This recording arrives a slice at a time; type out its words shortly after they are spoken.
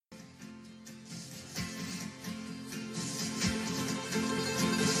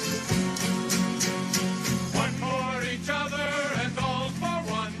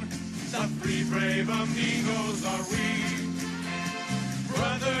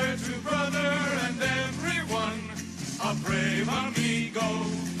go.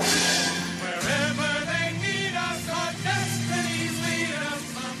 Wherever they need us, our destinies lead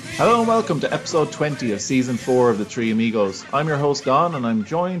us. Hello and welcome to episode 20 of season 4 of The Three Amigos. I'm your host Don, and I'm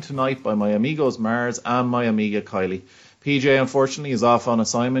joined tonight by my amigos Mars and my amiga Kylie. PJ unfortunately is off on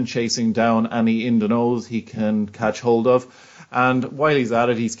assignment chasing down any Indonos he can catch hold of, and while he's at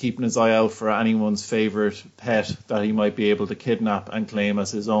it he's keeping his eye out for anyone's favourite pet that he might be able to kidnap and claim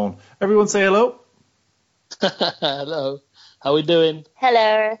as his own. Everyone say hello. Hello. How we doing?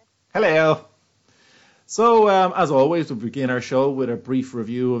 Hello. Hello. So, as always, we'll begin our show with a brief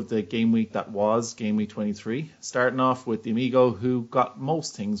review of the game week that was, Game Week 23, starting off with the amigo who got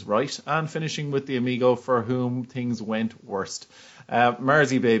most things right, and finishing with the amigo for whom things went worst.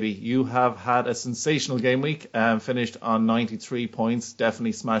 Mersey, baby, you have had a sensational game week, finished on 93 points,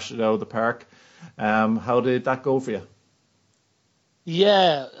 definitely smashed it out of the park. How did that go for you?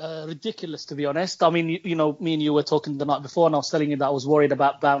 Yeah, ridiculous, to be honest. I mean, you know, me and you were talking the night before, and I was telling you that I was worried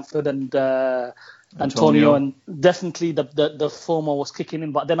about Bamford and Antonio, and definitely the FOMO was kicking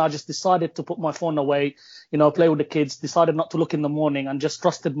in. But then I just decided to put my phone away, you know, play with the kids, decided not to look in the morning, and just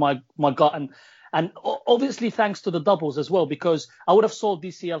trusted my gut. And obviously thanks to the doubles as well, because I would have sold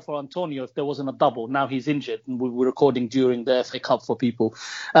DCL for Antonio if there wasn't a double. Now he's injured, and we were recording during the FA Cup for people.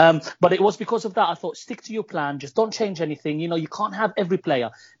 But it was because of that. I thought, stick to your plan. Just don't change anything. You know, you can't have every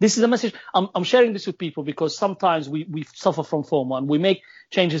player. This is a message. I'm sharing this with people because sometimes we suffer from FOMO and we make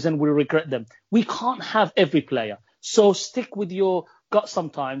changes and we regret them. We can't have every player. So stick with your gut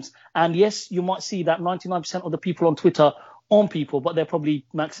sometimes. And yes, you might see that 99% of the people on Twitter own people, but they're probably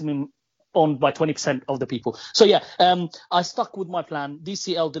maximum owned by 20% of the people. So yeah, I stuck with my plan.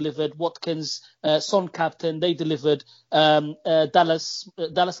 DCL delivered, Watkins, Son captain, they delivered. Dallas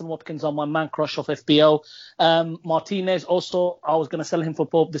and Watkins are my man crush of FPL. Martinez also, I was going to sell him for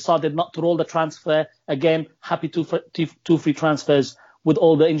Pope, decided not to roll the transfer. Again, happy two free transfers with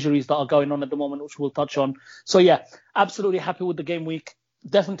all the injuries that are going on at the moment, which we'll touch on. So yeah, absolutely happy with the game week.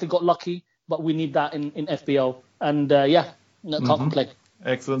 Definitely got lucky, but we need that in FPL. And can't complain.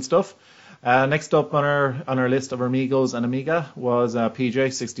 Excellent stuff. Next up on our list of amigos and amiga was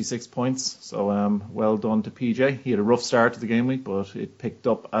PJ, 66 points. So well done to PJ. He had a rough start to the game week, but it picked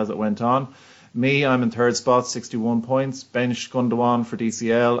up as it went on. Me, I'm in third spot, 61 points. Benched Gundogan for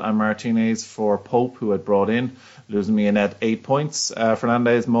DCL and Martinez for Pope, who had brought in, losing me a net 8 points.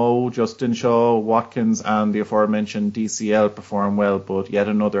 Fernandez, Mo, Justin Shaw, Watkins and the aforementioned DCL performed well, but yet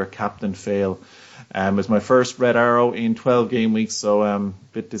another captain fail. It was my first red arrow in 12 game weeks, so a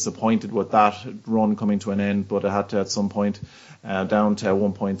bit disappointed with that run coming to an end, but I had to at some point down to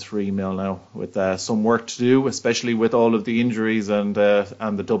 1.3 mil now, with some work to do, especially with all of the injuries and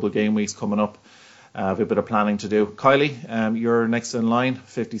the double game weeks coming up. I have a bit of planning to do. Kylie, you're next in line,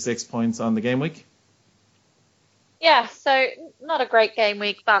 56 points on the game week. Yeah, so not a great game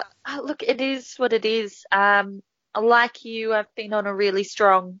week, but look, it is what it is. Like you, I've been on a really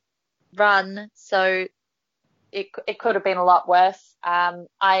strong run, so it could have been a lot worse.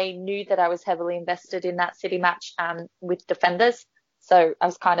 I knew that I was heavily invested in that City match with defenders, so I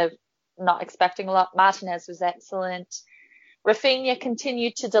was kind of not expecting a lot. Martinez was excellent. Rafinha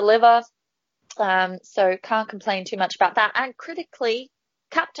continued to deliver, so can't complain too much about that. And critically,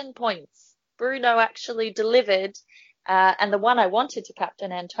 captain points. Bruno actually delivered, and the one I wanted to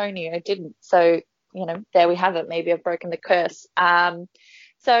captain, Antonio, didn't. So, you know, there we have it. Maybe I've broken the curse.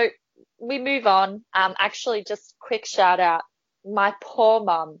 So we move on. Actually, just quick shout out. My poor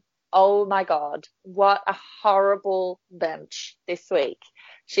mum. Oh my God. What a horrible bench this week.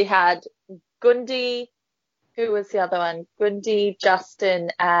 She had Gundy. Who was the other one? Gundy, Justin,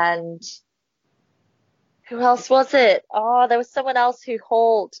 and who else was it? Oh, there was someone else who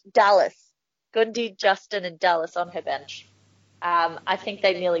hauled Dallas. Gundy, Justin, and Dallas on her bench. I think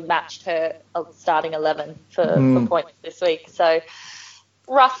they nearly matched her starting 11 for points this week. So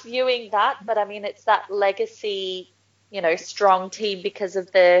rough viewing that, but I mean, it's that legacy, you know, strong team because of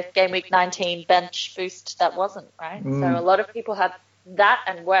the game week 19 bench boost that wasn't, right? So a lot of people had that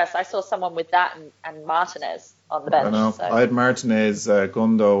and worse. I saw someone with that and Martinez on the bench. I know. So. I had Martinez,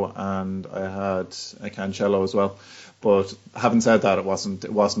 Gundo, and I had Cancelo as well. But having said that, it wasn't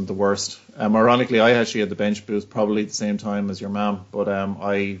the worst. Ironically, I actually had the bench boost probably at the same time as your mum, but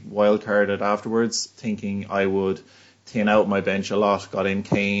I wildcarded afterwards, thinking I would thin out my bench a lot. Got in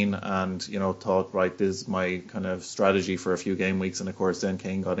Kane, and thought, right, this is my kind of strategy for a few game weeks, and of course then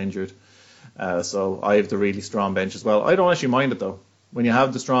Kane got injured. So I have the really strong bench as well. I don't actually mind it though. When you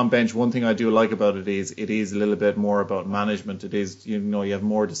have the strong bench, one thing I do like about it is a little bit more about management. It is, you have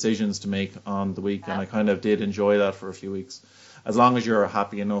more decisions to make on the week, and I kind of did enjoy that for a few weeks. as long as you're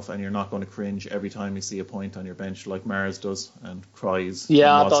happy enough and you're not going to cringe every time you see a point on your bench like Mars does and cries.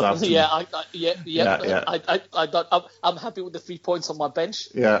 Yeah, on WhatsApp to me. I'm happy with the 3 points on my bench.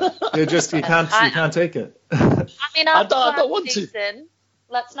 Yeah, you can't take it. I mean, after I don't last want to. season,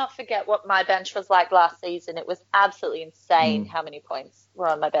 let's not forget what my bench was like last season. It was absolutely insane how many points were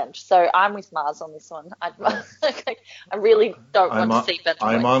on my bench. So I'm with Mars on this one. I really don't want to see bench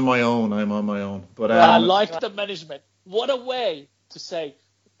points. I'm on my own. But I like the management. What a way to say,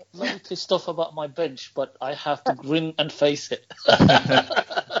 I'm pissed off about my bench, but I have to grin and face it.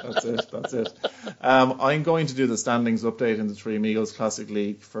 That's it. I'm going to do the standings update in the Three Amigos Classic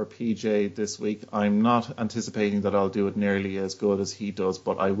League for PJ this week. I'm not anticipating that I'll do it nearly as good as he does,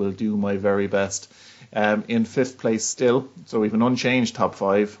 but I will do my very best. In 5th place still, so we have an unchanged top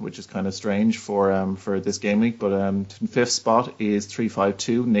 5, which is kind of strange for this game week. But in 5th spot is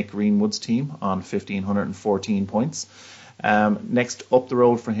 352 Nick Greenwood's team on 1,514 points. Next up the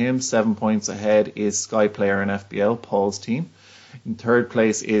road for him, 7 points ahead, is Sky Player in FBL, Paul's team. In 3rd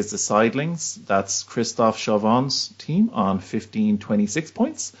place is the Sidelings. That's Christophe Chauvin's team on 1,526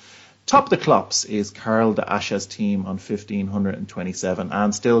 points. Top of the Clops is Carl de Asha's team on 1,527.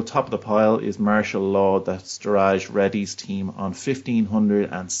 And still top of the pile is Marshall Law, that's Sturaj Reddy's team on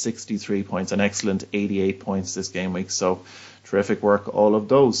 1,563 points. An excellent 88 points this game week. So terrific work, all of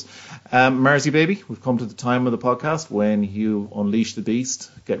those. Marzi baby, we've come to the time of the podcast when you unleash the beast,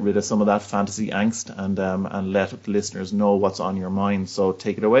 get rid of some of that fantasy angst, and let the listeners know what's on your mind. So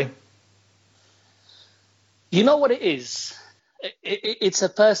take it away. You know what it is? It's a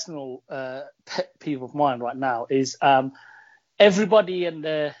personal pet peeve of mine right now. Is everybody and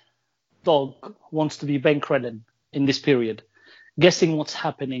their dog wants to be Ben Crellin in this period, guessing what's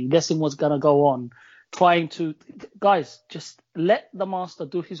happening, guessing what's gonna go on. Trying to, guys, just let the master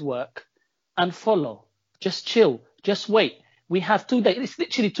do his work and follow. Just chill. Just wait. We have 2 days. It's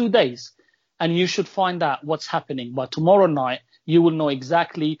literally 2 days. And you should find out what's happening. By tomorrow night, you will know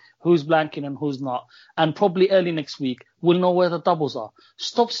exactly who's blanking and who's not. And probably early next week, we'll know where the doubles are.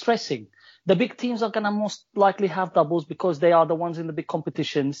 Stop stressing. The big teams are going to most likely have doubles because they are the ones in the big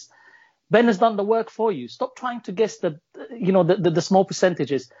competitions. Ben has done the work for you. Stop trying to guess the small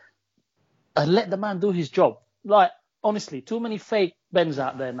percentages. And let the man do his job. Like, honestly, too many fake Bens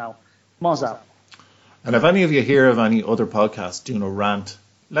out there now. Mars out. And if any of you hear of any other podcasts doing a rant,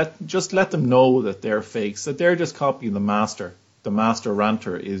 let them know that they're fakes, that they're just copying the master. The master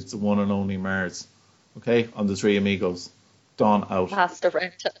ranter is the one and only Mars. Okay? On the Three Amigos. Dawn out. Master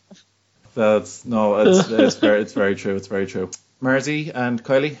ranter. It's very true. It's very true. Marzi and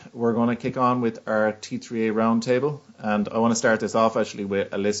Kylie, we're going to kick on with our T3A roundtable, and I want to start this off actually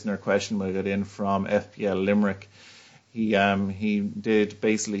with a listener question we got in from FPL Limerick. He did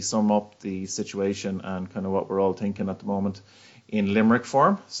basically sum up the situation and kind of what we're all thinking at the moment in Limerick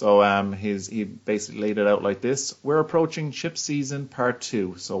form. So he basically laid it out like this: we're approaching chip season part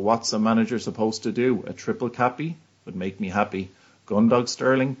 2. So what's a manager supposed to do? A triple cappy would make me happy. Gundog,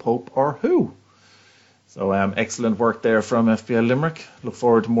 Sterling, Pope, or who? So excellent work there from FPL Limerick. Look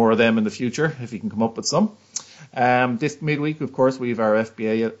forward to more of them in the future if you can come up with some. This midweek, of course, we have our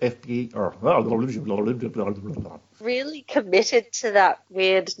Really committed to that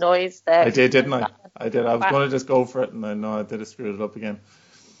weird noise there. I did, didn't I? I did. I was going to just go for it, and I know I did. I screwed it up again.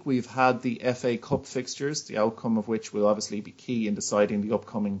 We've had the FA Cup fixtures, the outcome of which will obviously be key in deciding the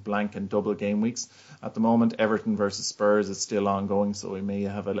upcoming blank and double game weeks. At the moment, Everton versus Spurs is still ongoing, so we may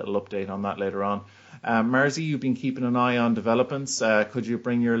have a little update on that later on. Marzi, you've been keeping an eye on developments. Could you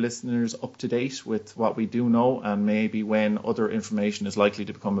bring your listeners up to date with what we do know and maybe when other information is likely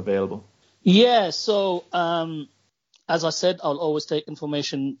to become available? Yeah, so as I said, I'll always take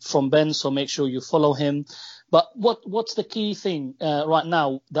information from Ben, so make sure you follow him. But what's the key thing right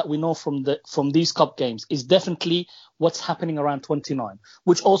now that we know from these cup games is definitely what's happening around 29,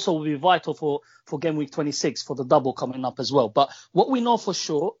 which also will be vital for game week 26 for the double coming up as well. But what we know for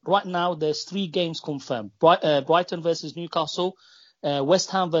sure right now, there's 3 games confirmed: Brighton versus Newcastle,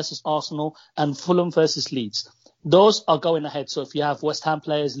 West Ham versus Arsenal, and Fulham versus Leeds. Those are going ahead. So if you have West Ham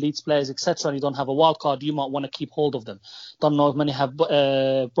players, Leeds players, etc., and you don't have a wild card, you might want to keep hold of them. Don't know if many have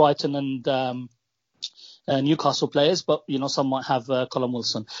Brighton and Newcastle players, but some might have Callum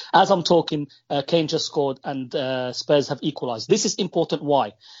Wilson. As I'm talking, Kane just scored and Spurs have equalised. This is important.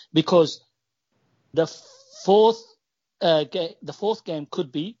 Why? Because the fourth game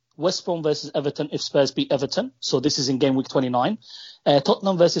could be West Brom versus Everton if Spurs beat Everton. So this is in game week 29.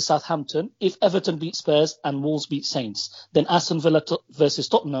 Tottenham versus Southampton if Everton beat Spurs and Wolves beat Saints. Then Aston Villa versus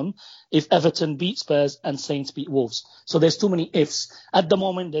Tottenham if Everton beat Spurs and Saints beat Wolves. So there's too many ifs. At the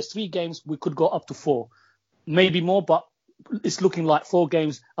moment, there's 3 games. We could go up to 4. Maybe more, but it's looking like 4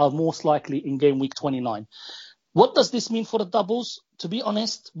 games are most likely in game week 29. What does this mean for the doubles? To be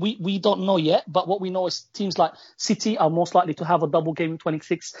honest, we don't know yet. But what we know is teams like City are most likely to have a double game in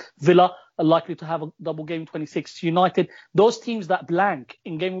 26. Villa are likely to have a double game in 26. United, those teams that blank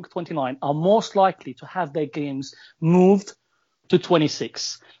in game week 29 are most likely to have their games moved to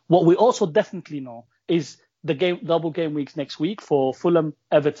 26. What we also definitely know is the double game weeks next week for Fulham,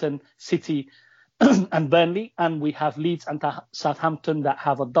 Everton, City, and Burnley. And we have Leeds and Southampton that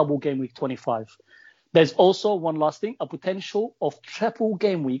have a double game week 25. There's also one last thing, a potential of triple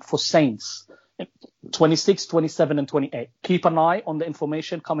game week for Saints, 26, 27 and 28. Keep an eye on the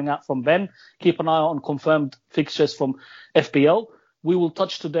information coming out from Ben. Keep an eye on confirmed fixtures from FPL. We will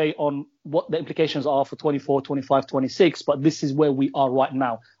touch today on what the implications are for 24, 25, 26, but this is where we are right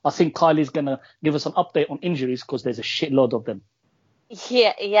now. I think Kylie's going to give us an update on injuries because there's a shitload of them.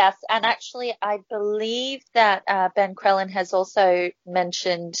 Yeah, yes. And actually, I believe that Ben Crellin has also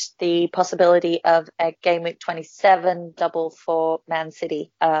mentioned the possibility of a game week 27 double for Man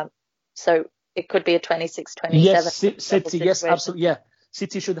City. So it could be a 26, 27. Yes, City, yes, absolutely. Yeah.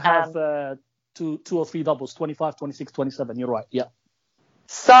 City should have two or three doubles, 25, 26, 27. You're right. Yeah.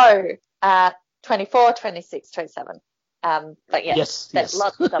 So 24, 26, 27. But yeah, yes, there's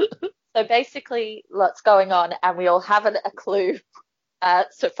lots of them. So basically, lots going on, and we all haven't a clue.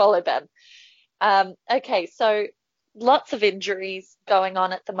 So follow them. Okay, so lots of injuries going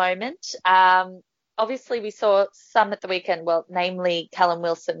on at the moment. Obviously, we saw some at the weekend, well, namely Callum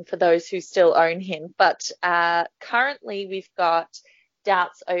Wilson for those who still own him. But currently, we've got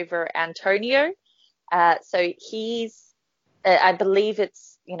doubts over Antonio. So he's, I believe it's,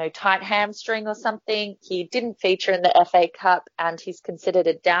 tight hamstring or something. He didn't feature in the FA Cup, and he's considered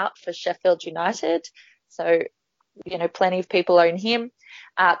a doubt for Sheffield United. So plenty of people own him.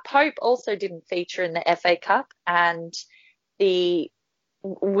 Pope also didn't feature in the FA Cup, and we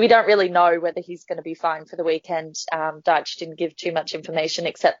don't really know whether he's going to be fine for the weekend. Dyche didn't give too much information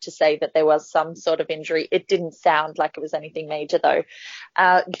except to say that there was some sort of injury. It didn't sound like it was anything major, though.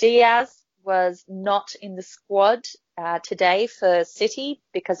 Diaz was not in the squad today for City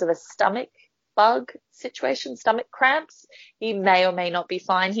because of a stomach bug situation, stomach cramps. He may or may not be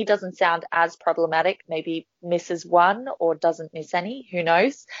fine. He doesn't sound as problematic. Maybe misses one or doesn't miss any. Who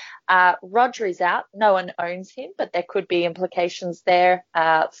knows? Rodri's out. No one owns him, but there could be implications there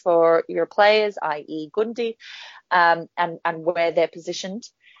for your players, i.e. Gundy, and where they're positioned.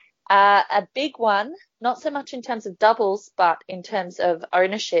 A big one, not so much in terms of doubles, but in terms of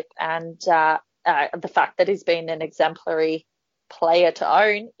ownership and the fact that he's been an exemplary player to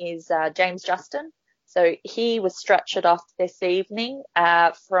own is James Justin. So he was stretchered off this evening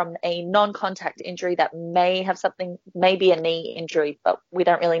from a non-contact injury that may have something, maybe a knee injury, but we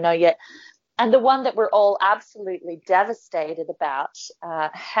don't really know yet. And the one that we're all absolutely devastated about,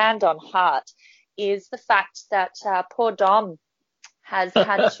 hand on heart, is the fact that poor Dom has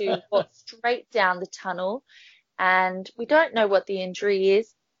had to walk straight down the tunnel, and we don't know what the injury is.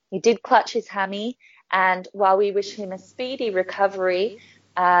 He did clutch his hammy. And while we wish him a speedy recovery,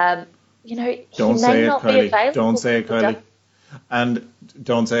 he may not be available. Don't say it, Kylie. And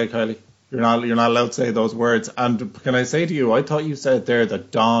don't say it, Kylie. You're not allowed to say those words. And can I say to you, I thought you said there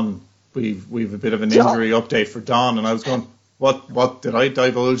that Don, we've a bit of an injury update for Don, and I was going, what did I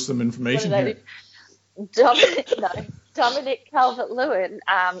divulge some information here? Dominic Calvert-Lewin,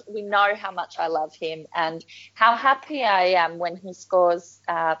 we know how much I love him and how happy I am when he scores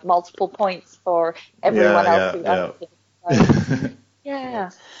multiple points for everyone else who owns him.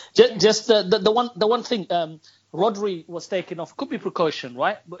 So, Just the one thing, Rodri was taken off. Could be precaution,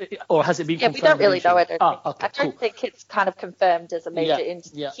 right? Or has it been confirmed? We don't really know. I don't cool. think it's kind of confirmed as a major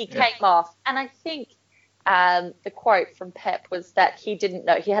incident. Yeah. He came off, and I think the quote from Pep was that he didn't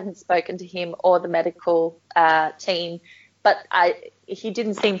know, he hadn't spoken to him or the medical team, but he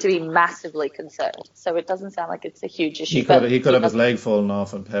didn't seem to be massively concerned. So it doesn't sound like it's a huge issue. He could have his leg fallen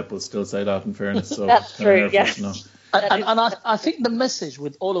off, and Pep would still say that, in fairness. So that's true, yes. And I think the message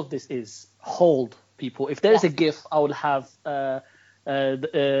with all of this is hold, people. If there's a GIF, I would have the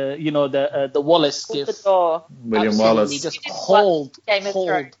Wallace GIF. The door. William Wallace. Just hold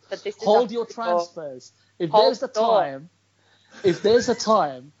your transfers. If there's a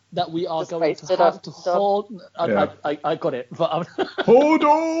time that we are going to have to hold, I got it. But hold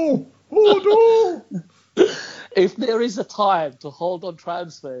on. If there is a time to hold on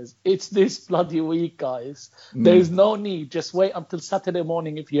transfers, it's this bloody week, guys. There's no need. Just wait until Saturday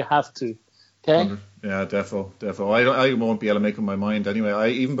morning if you have to. Okay? Yeah, defo. I won't be able to make up my mind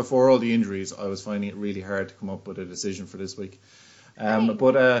anyway. Even before all the injuries, I was finding it really hard to come up with a decision for this week.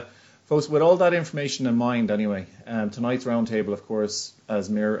 But Folks, with all that information in mind anyway, tonight's roundtable, of course, as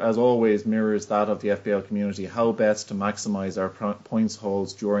always, mirrors that of the FPL community, how best to maximise our points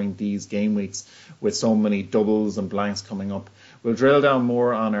hauls during these game weeks with so many doubles and blanks coming up. We'll drill down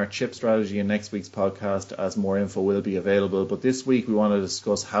more on our chip strategy in next week's podcast as more info will be available, but this week we want to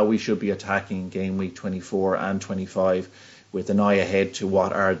discuss how we should be attacking game week 24 and 25 with an eye ahead to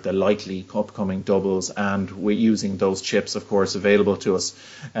what are the likely upcoming doubles, and we're using those chips, of course, available to us.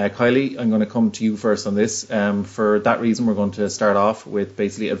 Kylie, I'm going to come to you first on this. For that reason, we're going to start off with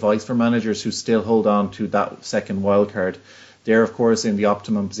basically advice for managers who still hold on to that second wildcard. They're, of course, in the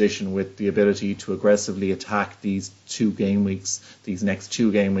optimum position with the ability to aggressively attack these next 2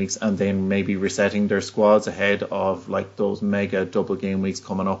 game weeks, and then maybe resetting their squads ahead of like those mega double game weeks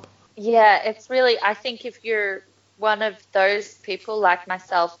coming up. Yeah, it's really, I think if you're one of those people like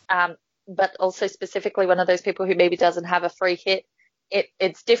myself, but also specifically one of those people who maybe doesn't have a free hit,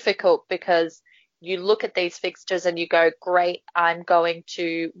 it's difficult because you look at these fixtures and you go, great, I'm going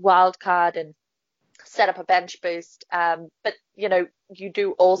to wildcard and set up a bench boost. But, you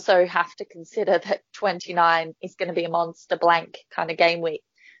do also have to consider that 29 is going to be a monster blank kind of game week.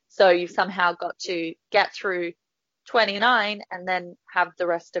 So you've somehow got to get through 29 and then have the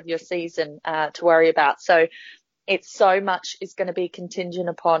rest of your season to worry about. So it's so much is going to be contingent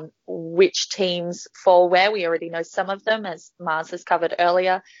upon which teams fall where. We already know some of them, as Mars has covered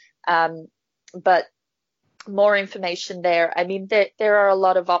earlier. But more information there. I mean, there are a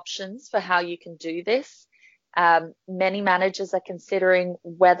lot of options for how you can do this. Many managers are considering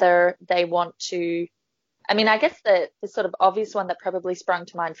whether they want to. I mean, I guess the sort of obvious one that probably sprung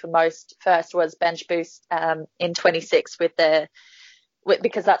to mind for most first was bench boost in 26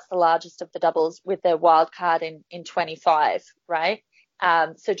 because that's the largest of the doubles, with the wild card in 25, right?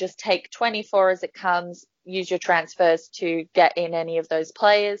 So just take 24 as it comes, use your transfers to get in any of those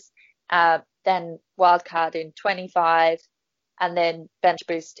players, then wild card in 25, and then bench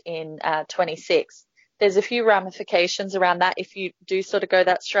boost in 26. There's a few ramifications around that if you do sort of go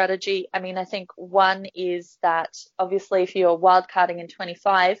that strategy. I mean, I think one is that obviously if you're wild carding in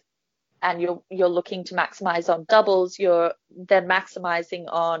 25, and you're looking to maximize on doubles, you're then maximizing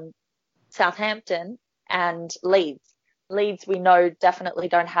on Southampton and Leeds. Leeds, we know, definitely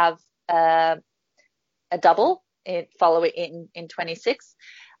don't have a double in 26.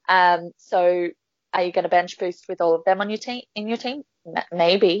 So are you going to bench boost with all of them on in your team?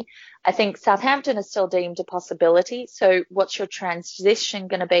 Maybe. I think Southampton is still deemed a possibility. So what's your transition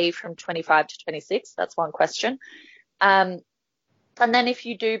going to be from 25 to 26? That's one question. And then if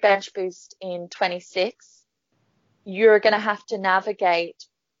you do bench boost in 26, you're going to have to navigate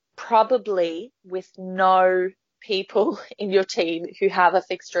probably with no people in your team who have a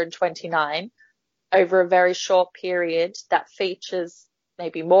fixture in 29 over a very short period that features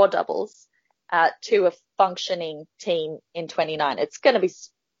maybe more doubles to a functioning team in 29. It's going to be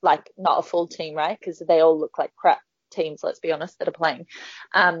like not a full team, right? Because they all look like crap teams, let's be honest, that are playing.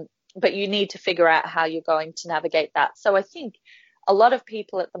 But you need to figure out how you're going to navigate that. So I think a lot of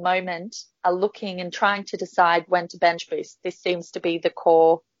people at the moment are looking and trying to decide when to bench boost. This seems to be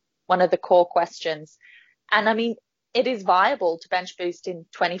one of the core questions. And I mean, it is viable to bench boost in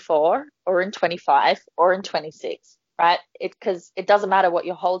 24 or in 25 or in 26, right? Because it doesn't matter what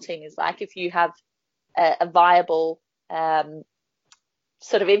your whole team is like. If you have a viable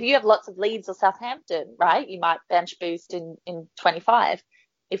if you have lots of Leeds or Southampton, right, you might bench boost in 25.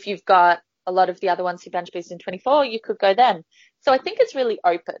 If you've got a lot of the other ones who bench boost in 24, you could go then. So I think it's really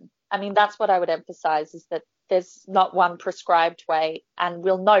open. I mean, that's what I would emphasize, is that there's not one prescribed way, and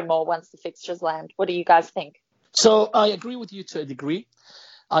we'll know more once the fixtures land. What do you guys think? So I agree with you to a degree.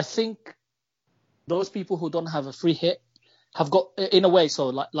 I think those people who don't have a free hit have got, in a way, so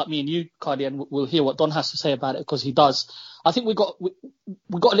like me and you, Cardi, and we'll hear what Don has to say about it, because he does. I think we got a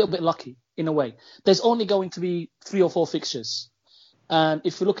little bit lucky in a way. There's only going to be 3 or 4 fixtures. And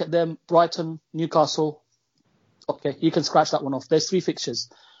if you look at them, Brighton, Newcastle, okay, you can scratch that one off. There's 3 fixtures.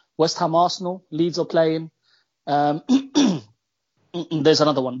 West Ham, Arsenal, Leeds are playing. There's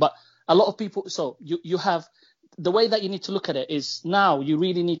another one. But a lot of people, so you have, the way that you need to look at it is now you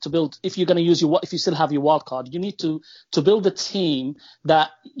really need to build, if you're going to use if you still have your wild card, you need to build a team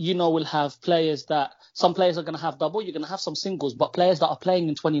that, will have players that, some players are going to have double, you're going to have some singles, but players that are playing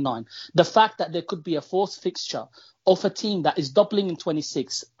in 29. The fact that there could be a 4th fixture of a team that is doubling in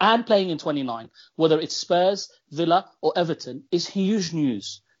 26 and playing in 29, whether it's Spurs, Villa or Everton, is huge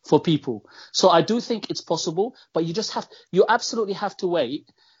news for people. So I do think it's possible, but you absolutely have to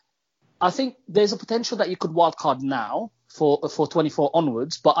wait. I think there's a potential that you could wildcard now for 24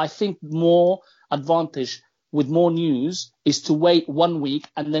 onwards, but I think more advantage with more news is to wait 1 week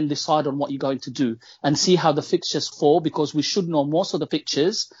and then decide on what you're going to do and see how the fixtures fall, because we should know most of the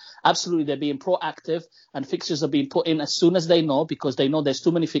fixtures. Absolutely, they're being proactive and fixtures are being put in as soon as they know, because they know there's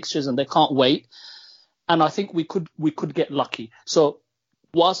too many fixtures and they can't wait. And I think we could get lucky. So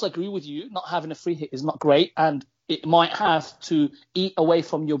whilst I agree with you, not having a free hit is not great, and it might have to eat away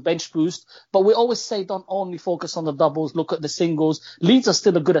from your bench boost. But we always say don't only focus on the doubles, look at the singles. Leeds are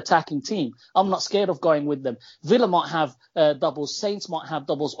still a good attacking team. I'm not scared of going with them. Villa might have doubles. Saints might have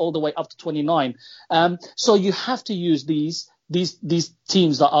doubles all the way up to 29. So you have to use these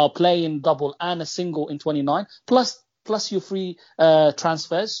teams that are playing double and a single in 29, plus your free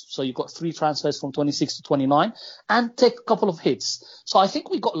transfers. So you've got 3 transfers from 26 to 29, and take a couple of hits. So I think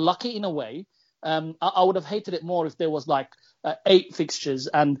we got lucky in a way. I would have hated it more if there was like 8 fixtures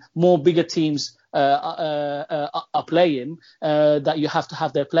and more bigger teams are playing, that you have to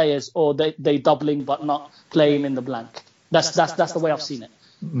have their players, or they doubling but not playing in the blank. That's the way I've seen it.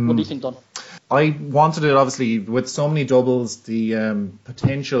 What do you think, Don? I wanted it, obviously, with so many doubles, the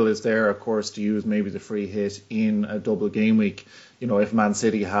potential is there, of course, to use maybe the free hit in a double game week. You know, if Man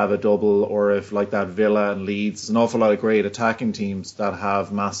City have a double, or if like that Villa and Leeds, there's an awful lot of great attacking teams that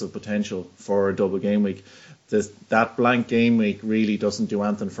have massive potential for a double game week. That blank game week really doesn't do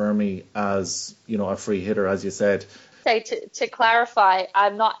anything for me as, you know, a free hitter, as you said. So to clarify,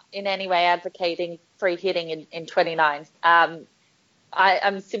 I'm not in any way advocating free hitting in 29.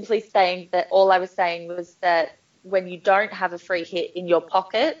 I'm simply saying that all I was saying was that when you don't have a free hit in your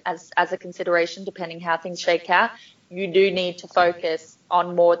pocket as a consideration, depending how things shake out, you do need to focus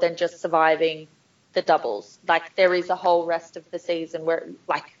on more than just surviving the doubles. Like, there is a whole rest of the season where,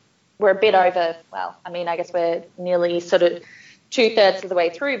 like, we're a bit over, well, I mean, I guess we're nearly sort of 2/3 of the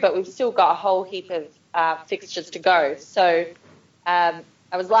way through, but we've still got a whole heap of fixtures to go. So I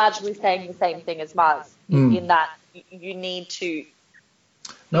was largely saying the same thing as Mars, in that you need to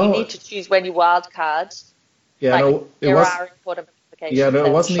choose when you wild card. Yeah, like, no, there are important implications. Yeah, no,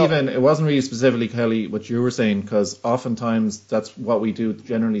 it wasn't really specifically, Kelly, what you were saying, because oftentimes that's what we do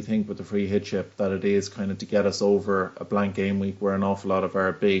generally think with the free hit chip, that it is kind of to get us over a blank game week where an awful lot of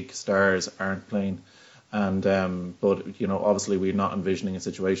our big stars aren't playing. And but, you know, obviously we're not envisioning a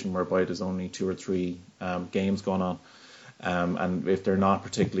situation whereby there's only 2 or 3 games going on. And if they're not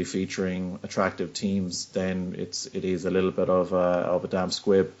particularly featuring attractive teams, then it is a little bit of a damn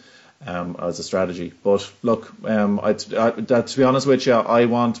squib as a strategy. But look, to be honest with you, I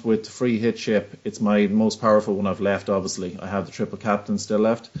want, with the free hit chip, it's my most powerful one I've left. Obviously, I have the triple captain still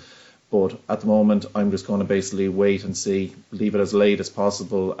left, but at the moment I'm just going to basically wait and see, leave it as late as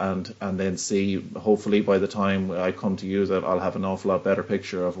possible, and then see. Hopefully by the time I come to use it, I'll have an awful lot better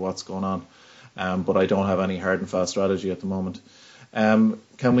picture of what's going on. But I don't have any hard and fast strategy at the moment.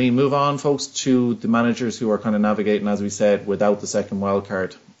 Can we move on, folks, to the managers who are kind of navigating, as we said, without the second wild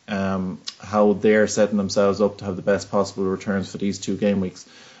card? How they're setting themselves up to have the best possible returns for these 2 game weeks.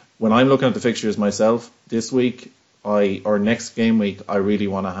 When I'm looking at the fixtures myself, this week or next game week, I really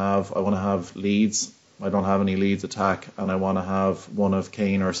want to have Leeds. I don't have any Leeds attack, and I want to have one of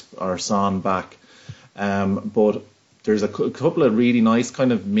Kane or Son back. But there's a couple of really nice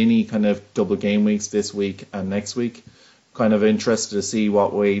kind of mini kind of double game weeks this week and next week. Kind of interested to see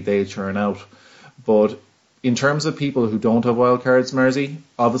what way they turn out. But in terms of people who don't have wildcards, Marzi,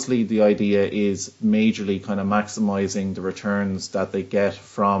 obviously the idea is majorly kind of maximising the returns that they get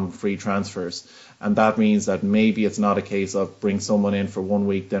from free transfers. And that means that maybe it's not a case of bring someone in for 1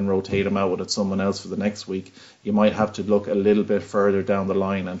 week, then rotate them out with someone else for the next week. You might have to look a little bit further down the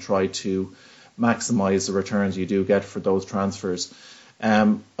line and try to maximise the returns you do get for those transfers. I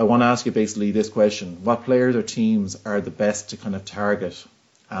want to ask you basically this question. What players or teams are the best to kind of target?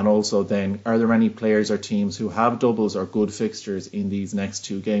 And also then, are there any players or teams who have doubles or good fixtures in these next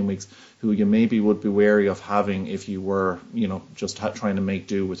 2 game weeks who you maybe would be wary of having if you were, you know, just trying to make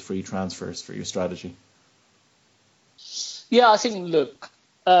do with free transfers for your strategy? Yeah, I think, look,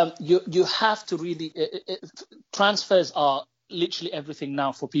 you have to really... transfers are literally everything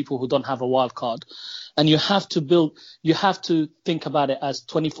now for people who don't have a wild card. And you have to think about it as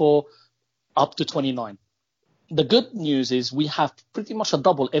 24 up to 29. The good news is we have pretty much a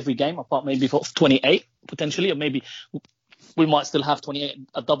double every game, apart maybe for 28 potentially, or maybe we might still have 28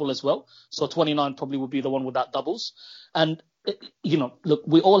 a double as well. So 29 probably would be the one without doubles. And, you know, look,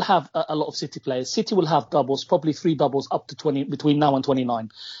 we all have a lot of City players. City will have doubles, probably 3 doubles up to 20 between now and 29.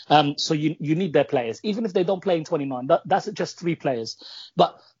 So you need their players, even if they don't play in 29. That's just 3 players.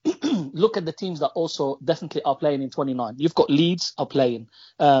 But look at the teams that also definitely are playing in 29. You've got Leeds are playing.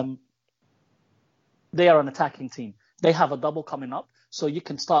 They are an attacking team. They have a double coming up. So you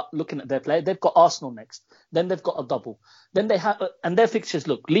can start looking at their play. They've got Arsenal next. Then they've got a double. Then they have, and their fixtures,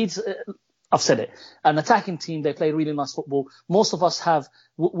 look, Leeds, I've said it, an attacking team, they play really nice football. Most of us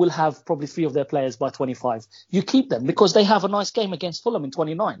will have probably 3 of their players by 25. You keep them because they have a nice game against Fulham in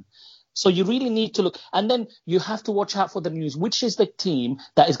 29. So you really need to look, and then you have to watch out for the news. Which is the team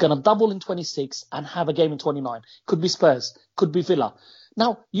that is going to double in 26 and have a game in 29? Could be Spurs, could be Villa.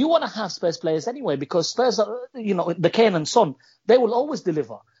 Now, you want to have Spurs players anyway because Spurs are, the Kane and Son, they will always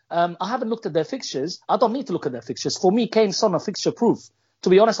deliver. I haven't looked at their fixtures. I don't need to look at their fixtures. For me, Kane and Son are fixture proof. To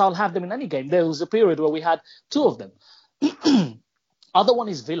be honest, I'll have them in any game. There was a period where we had 2 of them. Other one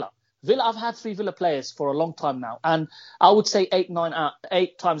is Villa. Villa, I've had 3 Villa players for a long time now, and I would say 8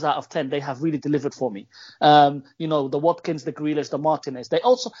 times out of 10 they have really delivered for me. The Watkins, the Grealish, the Martinez.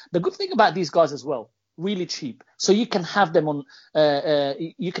 The good thing about these guys as well, really cheap, so you can have them on.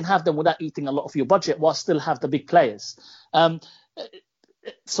 You can have them without eating a lot of your budget, while still have the big players.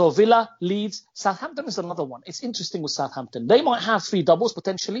 So Villa, Leeds, Southampton is another one. It's interesting with Southampton. They might have 3 doubles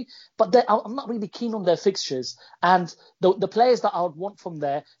potentially, but I'm not really keen on their fixtures. And the players that I would want from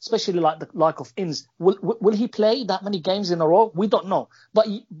there, especially like of Inns, will he play that many games in a row? We don't know. But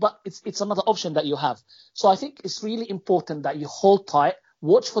it's another option that you have. So I think it's really important that you hold tight,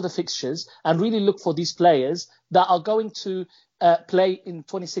 watch for the fixtures, and really look for these players that are going to play in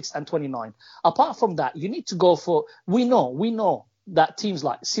 26 and 29. Apart from that, you need to go for. We know that teams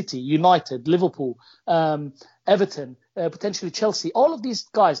like City, United, Liverpool, Everton, potentially Chelsea, all of these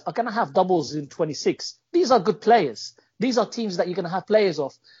guys are going to have doubles in 26. These are good players. These are teams that you're going to have players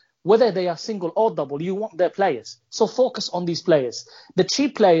of. Whether they are single or double, you want their players. So focus on these players. The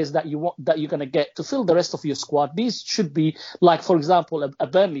cheap players that you want, that you're going to get to fill the rest of your squad, these should be like, for example, a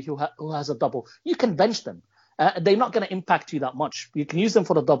Burnley who has a double. You can bench them. They're not going to impact you that much. You can use them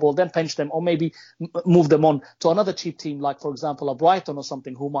for the double, then bench them, or maybe move them on to another cheap team, like, for example, a Brighton or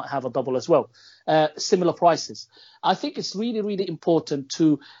something who might have a double as well. Similar prices. I think it's really, really important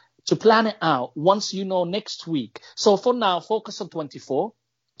to plan it out once you know next week. So for now, focus on 24.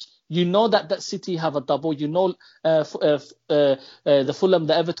 You know that City have a double. You know the Fulham,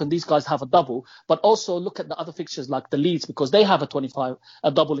 the Everton, these guys have a double. But also look at the other fixtures like the Leeds, because they have a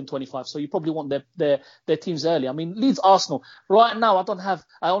double in 25. So you probably want their teams early. I mean, Leeds Arsenal right now.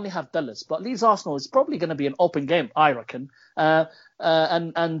 I only have Dallas, but Leeds Arsenal is probably going to be an open game, I reckon, and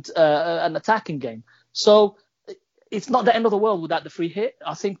an attacking game. So it's not the end of the world without the free hit.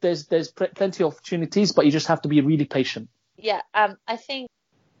 I think there's plenty of opportunities, but you just have to be really patient. Yeah, I think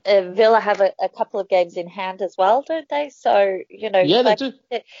Villa have a couple of games in hand as well, don't they? So, yeah, they do.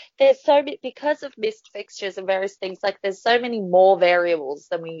 There's so many, because of missed fixtures and various things, like there's so many more variables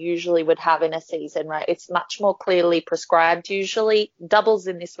than we usually would have in a season, right? It's much more clearly prescribed, usually doubles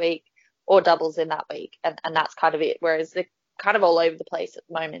in this week or doubles in that week. And that's kind of it. Whereas they're kind of all over the place at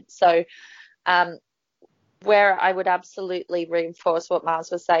the moment. So, where I would absolutely reinforce what Mars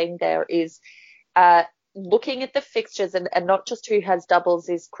was saying there is, looking at the fixtures and not just who has doubles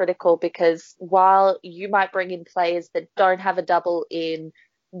is critical, because while you might bring in players that don't have a double in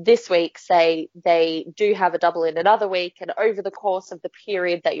this week, say they do have a double in another week, and over the course of the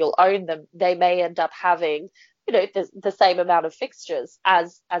period that you'll own them, they may end up having, the same amount of fixtures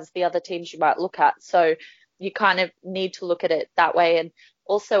as the other teams you might look at. So you kind of need to look at it that way. And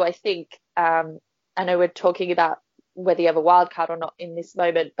also, I think, I know we're talking about whether you have a wild card or not in this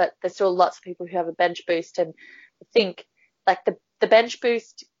moment, but there's still lots of people who have a bench boost, and I think like the bench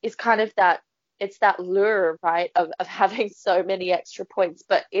boost is kind of it's that lure, right, of having so many extra points.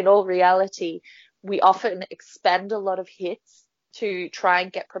 But in all reality, we often expend a lot of hits to try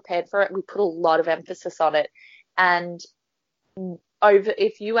and get prepared for it. We put a lot of emphasis on it, and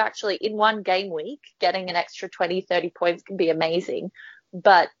if you actually in one game week getting an extra 20-30 points can be amazing.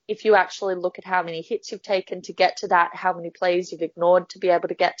 But if you actually look at how many hits you've taken to get to that, how many plays you've ignored to be able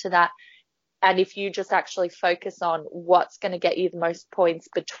to get to that, and if you just actually focus on what's going to get you the most points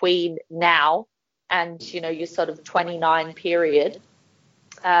between now and, your sort of 29 period,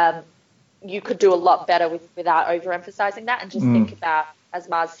 you could do a lot better without overemphasizing that, and just think about, as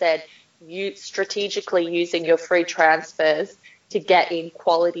Mars said, you strategically using your free transfers to get in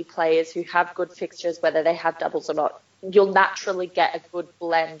quality players who have good fixtures, whether they have doubles or not. You'll naturally get a good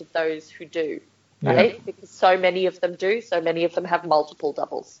blend of those who do, right? Yeah. Because so many of them do. So many of them have multiple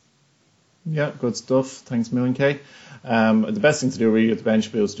doubles. Yeah, good stuff. Thanks, Moon K. The best thing to do really with the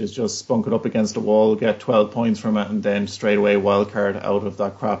bench boost is just spunk it up against the wall, get 12 points from it, and then straight away wild card out of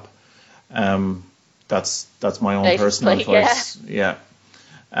that crap. That's my own personal advice. Yeah.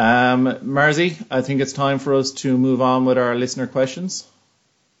 Marzi, I think it's time for us to move on with our listener questions.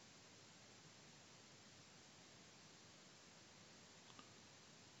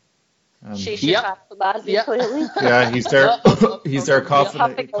 Shisha Yep. time for Barzi, Yeah. clearly. Yeah, he's there. He's there coughing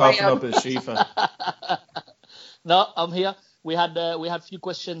Puffing away up his Shifa. No, I'm here. We had a few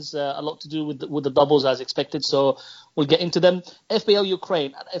questions, a lot to do with the doubles as expected, so we'll get into them. FPL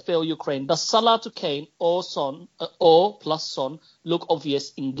Ukraine. Does Salah to Kane or Son or plus Son look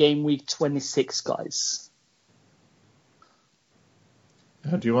obvious in game week 26, guys?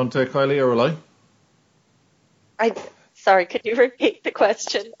 Do you want to take Kylie or will I? Sorry, could you repeat the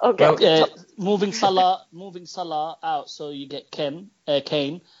question? Okay. Well, moving Salah out, so you get Kane,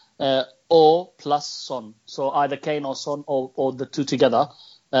 or plus Son. So either Kane or Son, or the two together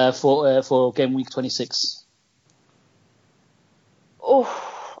for game week 26.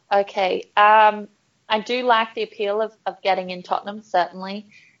 Oh, okay. I do like the appeal of getting in Tottenham, certainly.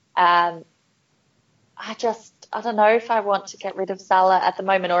 I don't know if I want to get rid of Salah at the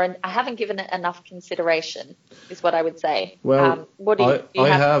moment, or I haven't given it enough consideration, is what I would say. Well, what do you I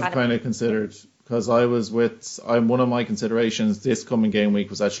have have kind of considered, because one of my considerations this coming game week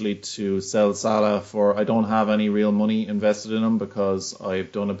was actually to sell Salah for, I don't have any real money invested in him because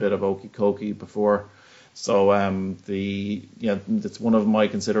I've done a bit of okie-kokie before. So it's one of my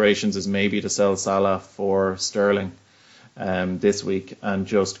considerations is maybe to sell Salah for Sterling this week and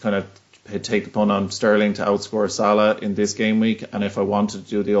just kind of take the punt on Sterling to outscore Salah in this game week, and if I wanted to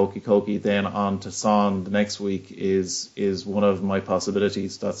do the okie-kokie then on to Son the next week is one of my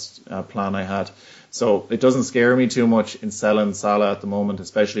possibilities. That's a plan I had. So it doesn't scare me too much in selling Salah at the moment,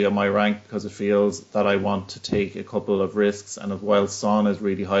 especially on my rank, because it feels that I want to take a couple of risks, and while Son is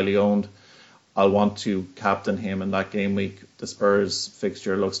really highly owned, I'll want to captain him in that game week. The Spurs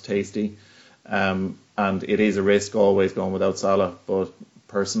fixture looks tasty, and it is a risk always going without Salah, but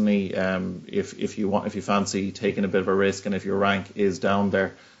personally, if you fancy taking a bit of a risk, and if your rank is down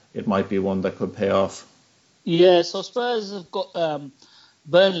there, it might be one that could pay off. Yeah, so Spurs have got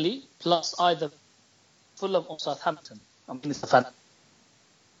Burnley plus either Fulham or Southampton. I mean, it's a fan.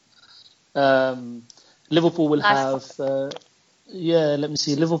 Liverpool will have. Let me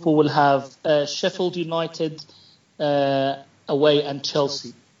see. Liverpool will have Sheffield United away and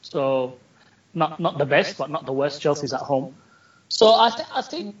Chelsea. So not the best, but not the worst. Chelsea's at home. So I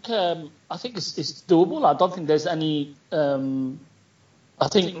think it's doable. I don't think there's any. I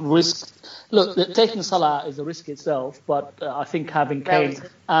think risk. Look, taking Salah is a risk itself, but I think having Kane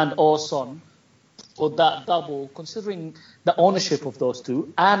and or Son for that double, considering the ownership of those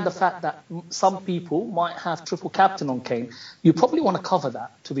two and the fact that some people might have triple captain on Kane, you probably want to cover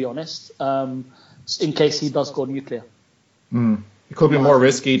that, to be honest, in case he does go nuclear. It could be more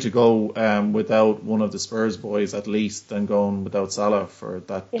risky to go without one of the Spurs boys at least than going without Salah for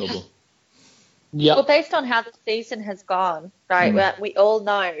that double. Yeah. Well, based on how the season has gone, right? We all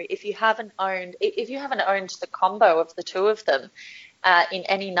know if you haven't owned the combo of the two of them in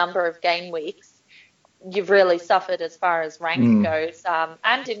any number of game weeks, you've really suffered as far as rank goes,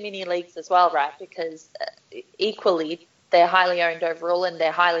 and in mini leagues as well, right? Because equally they're highly owned overall and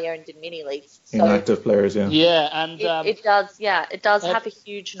they're highly owned in mini leagues. So inactive players, yeah. Yeah, and it does have a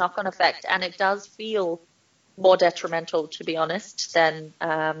huge knock-on effect, and it does feel more detrimental, to be honest, than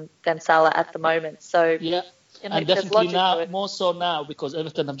Salah at the moment. So yeah, and there's definitely logic to now, it. more so now, because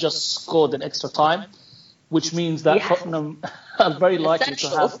Everton have just scored in extra time, which means that Tottenham are very likely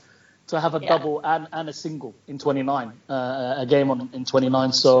to have a double and a single in 29, a game in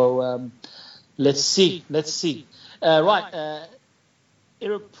 29. So let's see. Right,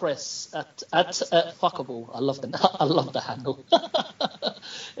 Aeropress at Fuckable. I love the handle.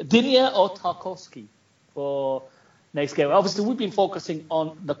 Dinia or Tarkowski for next game. Obviously, we've been focusing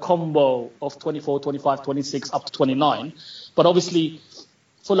on the combo of 24, 25, 26 up to 29, but obviously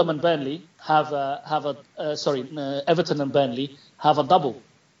Fulham and Burnley Everton and Burnley have a double.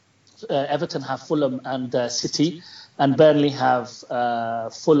 Everton have Fulham and City, and Burnley have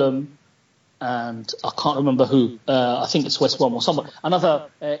Fulham and I can't remember who. I think it's West Brom or someone. Another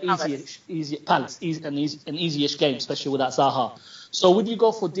Palace, an easy-ish game, especially without Zaha. So would you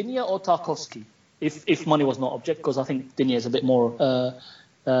go for Dinia or Tarkowski if money was not object? Because I think Dinia is a bit more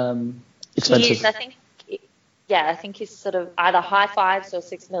expensive. He is, I think he's sort of either high fives or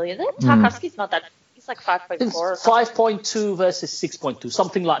 6 million. Tarkowski's not that. He's like 5.4. 5.2 versus 6.2,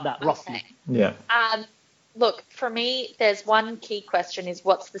 something like that, roughly. Okay. Yeah. Look, for me, there's one key question is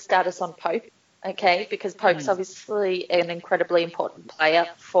what's the status on Pope, okay? Because Pope's obviously an incredibly important player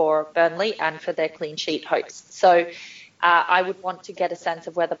for Burnley and for their clean sheet hopes. So I would want to get a sense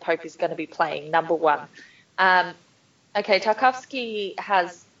of whether Pope is going to be playing, number one. Tarkowski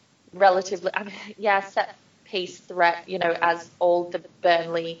has relatively, set piece threat, as all the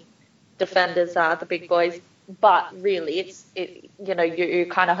Burnley defenders are, the big boys. But really, you're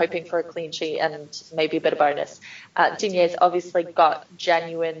kind of hoping for a clean sheet and maybe a bit of bonus. Dinier's obviously got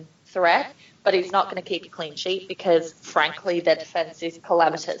genuine threat, but he's not going to keep a clean sheet because, frankly, their defence is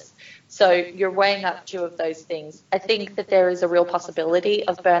calamitous. So you're weighing up two of those things. I think that there is a real possibility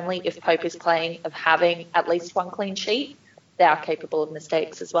of Burnley, if Pope is playing, of having at least one clean sheet. They are capable of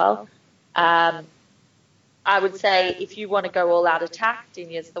mistakes as well. I would say if you want to go all-out attack,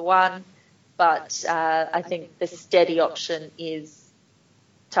 Dinier's the one. But I think the steady option is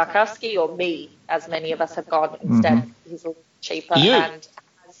Tarkowski or me, as many of us have gone instead. Mm-hmm. He's a little cheaper and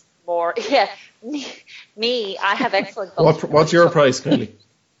has more. Yeah, me. I have excellent goals. What's your price, Kylie?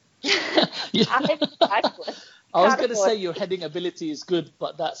 I was going to say your heading ability is good,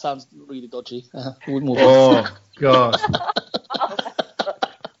 but that sounds really dodgy. We'll move on. God.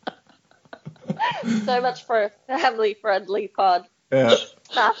 So much for a family-friendly pod. Yeah.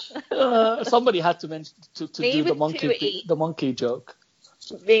 Somebody had to mention to do the monkey joke.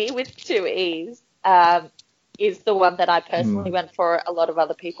 Me with 2 E's is the one that I personally went for. A lot of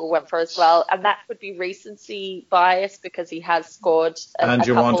other people went for as well, and that would be recency bias because he has scored. And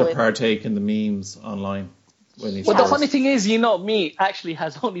you want to partake in the memes online when he. Well, the funny thing is, me actually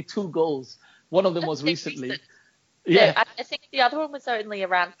has only 2 goals. One of them was recently. Yeah, no, I think the other one was only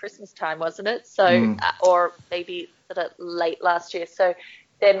around Christmas time, wasn't it? So, or maybe late last year. So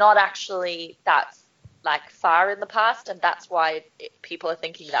they're not actually that far in the past, and that's why people are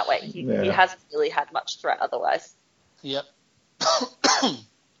thinking that way. He hasn't really had much threat otherwise. Yep.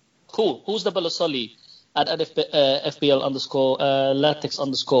 Cool. Who's the Belosolli at FBL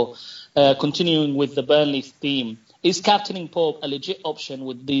 _latex _ continuing with the Burnley theme. Is captaining Pope a legit option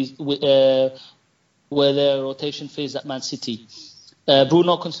with these where their rotation phase at Man City?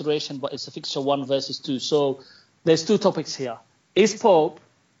 Bruno consideration, but it's a fixture 1 versus 2. So there's 2 topics here. Is Pope,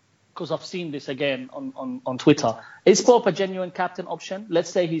 because I've seen this again on Twitter, is Pope a genuine captain option? Let's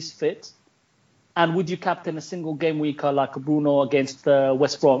say he's fit. And would you captain a single game weeker like Bruno against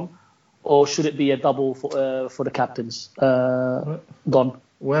West Brom? Or should it be a double for the captains? Don?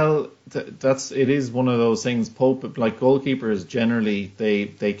 Well, it is one of those things. Pope, like goalkeepers, generally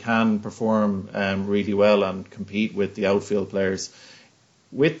they can perform really well and compete with the outfield players.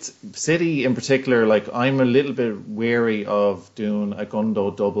 With City in particular, I'm a little bit wary of doing a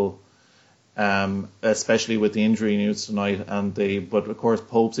Gundo double, especially with the injury news tonight. But of course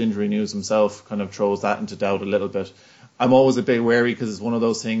Pope's injury news himself kind of throws that into doubt a little bit. I'm always a bit wary because it's one of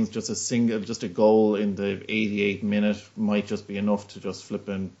those things. Just a goal in the 88th minute might just be enough to just flip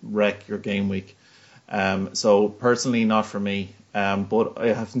and wreck your game week. So personally, not for me. But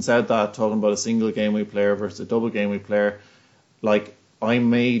I haven't said that. Talking about a single game week player versus a double game week player, I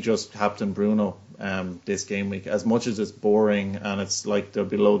may just captain Bruno this game week. As much as it's boring and it's there'll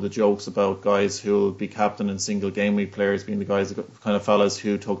be loads of jokes about guys who'll be captaining single game week players being the guys, kind of fellas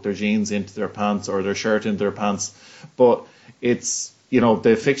who tuck their jeans into their pants or their shirt into their pants. But it's,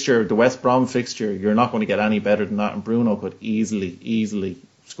 the fixture, the West Brom fixture, you're not going to get any better than that. And Bruno could easily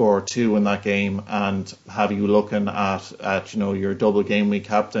score 2 in that game and have you looking at your double game week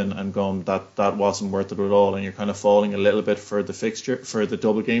captain and going that wasn't worth it at all, and you're kind of falling a little bit for the fixture for the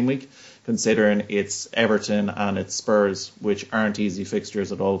double game week, considering it's Everton and it's Spurs, which aren't easy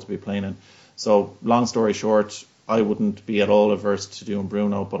fixtures at all to be playing in. So long story short, I wouldn't be at all averse to doing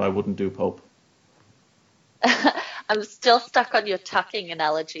Bruno, but I wouldn't do Pope. I'm still stuck on your tucking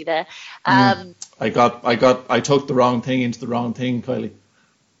analogy there. I took the wrong thing into the wrong thing, Kylie.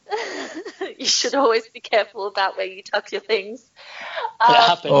 You should always be careful about where you tuck your things. It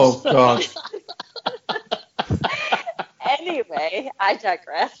happens. Oh, God. Anyway, I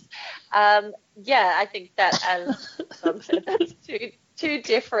digress. I think that that's two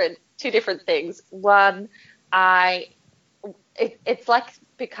different things. One, it's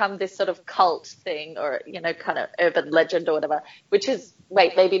become this sort of cult thing, or kind of urban legend or whatever, which is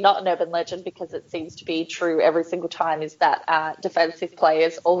maybe not an urban legend because it seems to be true every single time, is that defensive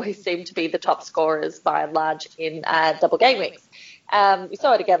players always seem to be the top scorers by and large in double game weeks. We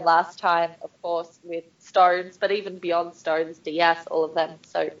saw it again last time, of course, with Stones, but even beyond Stones, Diaz, all of them.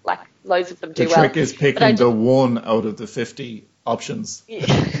 So loads of them do well. The trick is picking the 1 out of the 50 options.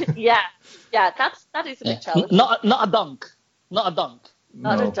 Yeah, that is a big challenge. Not a dunk. Not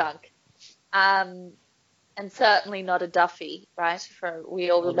a dunk. And certainly not a Duffy, right? We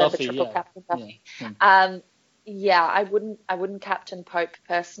all remember Duffy, triple captain Duffy. Yeah. I wouldn't captain Pope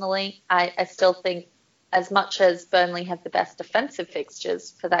personally. I still think, as much as Burnley have the best defensive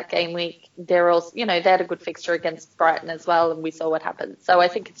fixtures for that game week, they're also, they had a good fixture against Brighton as well, and we saw what happened. So I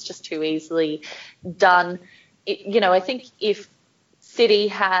think it's just too easily done. I think if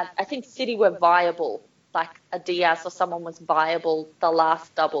City were viable like a Diaz or someone was viable the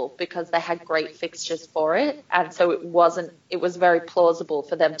last double because they had great fixtures for it, and so it was very plausible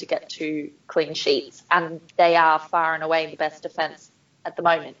for them to get 2 clean sheets, and they are far and away the best defence at the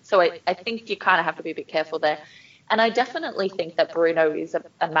moment. So I think you kind of have to be a bit careful there. And I definitely think that Bruno is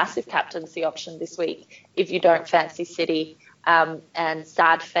a massive captaincy option this week if you don't fancy City, and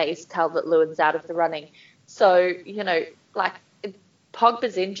sad face Calvert-Lewin's out of the running. So, like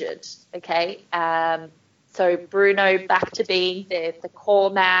Pogba's injured, okay? So Bruno back to being the core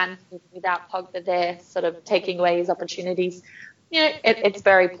man without Pogba there, sort of taking away his opportunities. It's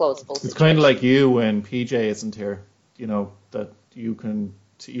very plausible. It's kind of like you when PJ isn't here. That you can.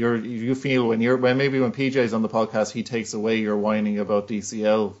 You feel when PJ's on the podcast, he takes away your whining about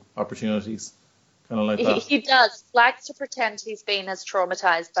DCL opportunities. Kind of like that. He does. Likes to pretend he's been as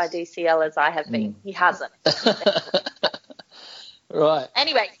traumatized by DCL as I have been. He hasn't. Right.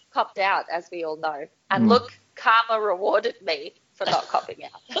 Anyway, he copped out, as we all know. And look, karma rewarded me for not copping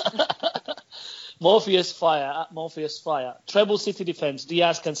out. Morpheus Fire, at Morpheus Fire. Treble City defense,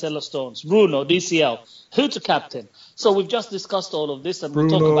 Diaz, Cancelo, Stones. Bruno, DCL. Who to captain? So we've just discussed all of this, and we'll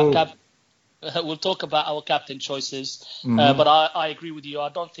talk about our captain choices. But I agree with you. I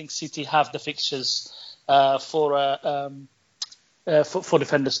don't think City have the fixtures for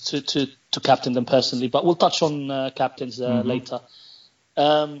defenders to captain them personally. But we'll touch on captains later.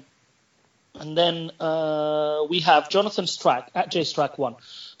 And then we have Jonathan Strack, at JStrack1.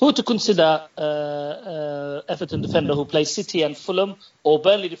 Who to consider Everton defender who plays City and Fulham, or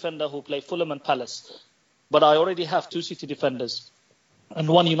Burnley defender who play Fulham and Palace? But I already have 2 City defenders and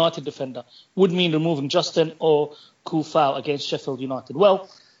 1 United defender. Would mean removing Justin or Kufau against Sheffield United. Or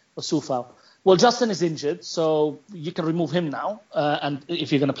Sufau. Well, Justin is injured, so you can remove him now. And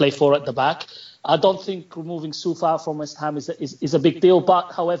if you're going to play 4 at the back, I don't think removing Sufau from West Ham is a big deal.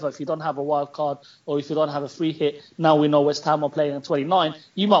 But, however, if you don't have a wild card or if you don't have a free hit, now we know West Ham are playing at 29,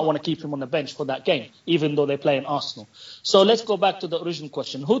 you might want to keep him on the bench for that game, even though they're playing Arsenal. So let's go back to the original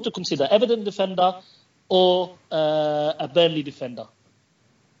question. Who to consider, Everton defender or a Burnley defender?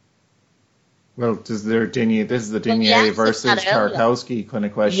 Well, this is the Digne versus Tarkowski kind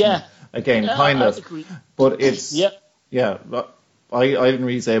of question. Yeah. Again, kind of. But it's... Yeah, I didn't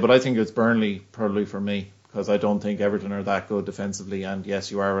really say, but I think it's Burnley probably for me, because I don't think Everton are that good defensively, and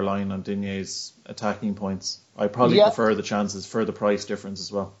yes, you are relying on Digne's attacking points. I probably prefer the chances for the price difference as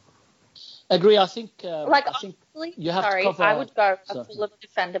well. Agree. I think honestly, you have to cover... I would go a Fulham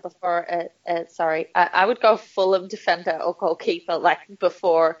defender before. I would go Fulham defender or goalkeeper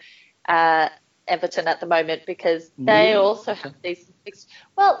before Everton at the moment, because they also have these.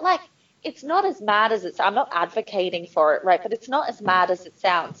 It's not as mad as I'm not advocating for it, right? But it's not as mad as it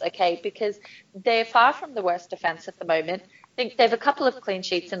sounds, okay? Because they're far from the worst defence at the moment. I think they have a couple of clean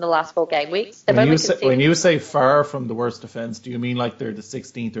sheets in the last 4 game weeks. When you say far from the worst defence, do you mean like they're the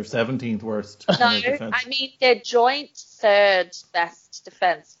 16th or 17th worst? No, I mean they're joint 3rd best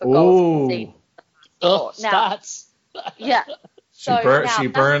defence for goals conceded. Stats. Yeah. She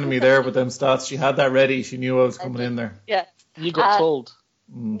burned me there with them stats. She had that ready. She knew I was coming in there. Yeah. You got told.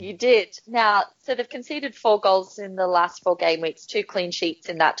 You did. Now, so they've conceded 4 goals in the last 4 game weeks, 2 clean sheets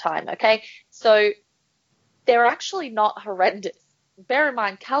in that time, okay? So they're actually not horrendous. Bear in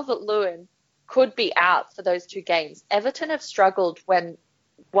mind, Calvert-Lewin could be out for those 2 games. Everton have struggled when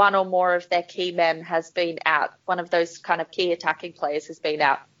one or more of their key men has been out. One of those kind of key attacking players has been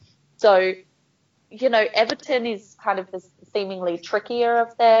out. So, Everton is kind of the seemingly trickier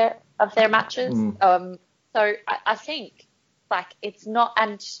of their matches. So I think... it's not,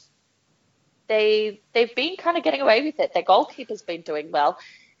 and they've been kind of getting away with it. Their goalkeeper's been doing well.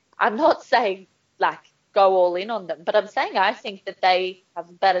 I'm not saying go all in on them, but I'm saying I think that they have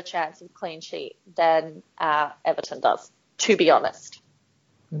a better chance of clean sheet than Everton does, to be honest.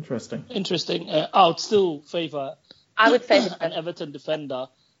 Interesting. I would still favour. I would favour an Everton defender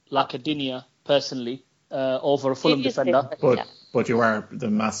like a Digne personally over a Fulham defender. But you are the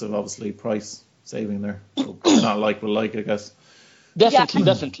massive, obviously, price saving there. So not like I guess.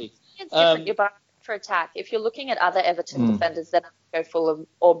 Definitely. It's different. You're buying for attack. If you're looking at other Everton defenders, then go Fulham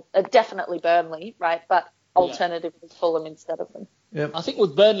or definitely Burnley, right? But alternatively Fulham instead of them. Yep. I think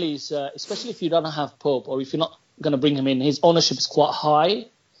with Burnley's, especially if you don't have Pope or if you're not going to bring him in, his ownership is quite high.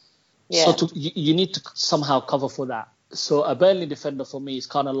 Yeah. So you need to somehow cover for that. So a Burnley defender for me is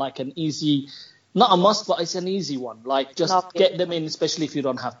kind of like an easy... Not a must, but it's an easy one. Get them in, especially if you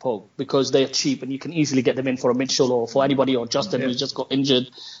don't have Pope, because they're cheap and you can easily get them in for a Mitchell or for anybody or Justin who's just got injured,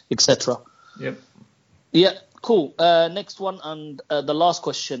 etc. Yep. Yeah, cool. Next one and the last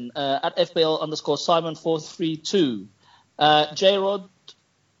question at FBL _Simon432. J-Rod,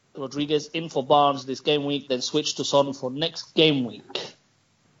 Rodriguez in for Barnes this game week, then switch to Son for next game week.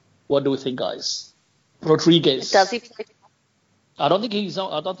 What do we think, guys? Rodriguez. Does he play? I don't think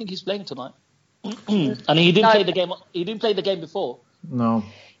he's playing tonight. And he didn't play the game. He didn't play the game before. No.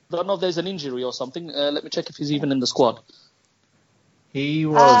 Don't know if there's an injury or something. Let me check if he's even in the squad. He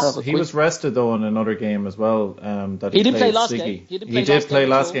was rested though in another game as well. That he didn't play last Siggy. game. He did play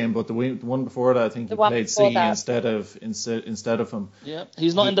last game, but the one before that, I think he played Siggy instead of him. Yeah,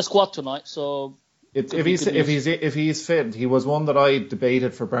 he's not in the squad tonight, so. If he's fit, he was one that I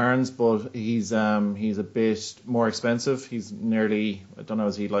debated for Barnes, but he's a bit more expensive. He's nearly, I don't know,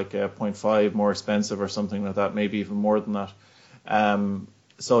 is he like 0.5 more expensive or something like that, maybe even more than that.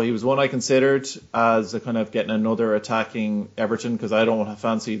 So he was one I considered as a kind of getting another attacking Everton, because I don't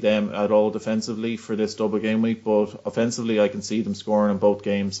fancy them at all defensively for this double game week, but offensively I can see them scoring in both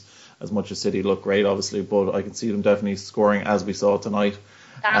games. As much as City look great, obviously, but I can see them definitely scoring as we saw tonight.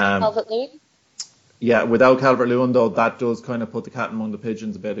 Yeah, without Calvert-Lewin, though, that does kind of put the cat among the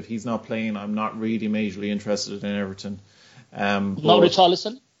pigeons a bit. If he's not playing, I'm not really majorly interested in Everton. No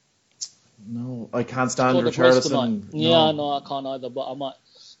Richarlison? No, I can't stand Richarlison. Yeah, no, I can't either, but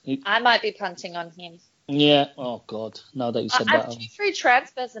I might be punting on him. Yeah, oh God, now that you said that. I have 2 free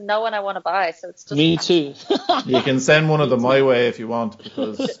transfers and no one I want to buy, so it's just... Me too. You can send one of them my way if you want,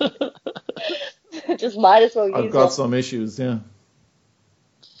 because... just might as well use I've got some issues, yeah.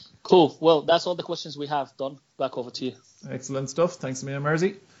 Cool. Well, that's all the questions we have. Don, back over to you. Excellent stuff. Thanks, Mia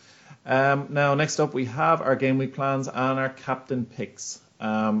Mersey. Now, next up, we have our game week plans and our captain picks.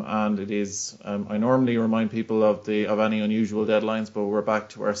 And it is, I normally remind people of any unusual deadlines, but we're back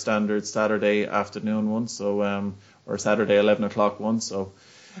to our standard Saturday afternoon one, so or Saturday 11 o'clock one. So,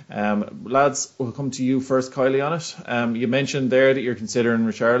 lads, we'll come to you first, Kylie, on it. You mentioned there that you're considering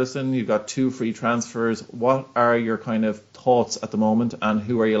Richarlison. You've got 2 free transfers. What are your kind of thoughts at the moment, and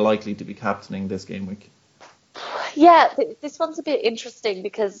who are you likely to be captaining this game week? Yeah, this one's a bit interesting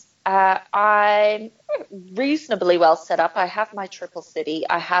because I'm reasonably well set up. I have my triple city.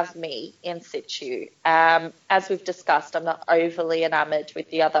 I have me in situ. As we've discussed, I'm not overly enamoured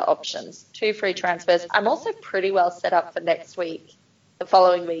with the other options. 2 free transfers. I'm also pretty well set up for next week, the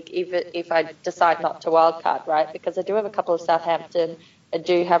following week, even if I decide not to wildcard, right? Because I do have a couple of Southampton. I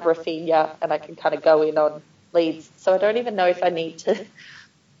do have Rafinha, and I can kind of go in on Leeds. So I don't even know if I need to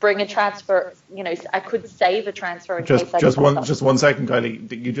bring a transfer. You know, I could save a transfer in case I just 1 second,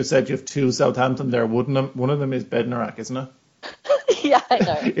 Kylie. You just said you have 2 Southampton there. One of them is Bednarak, isn't it? Yeah, I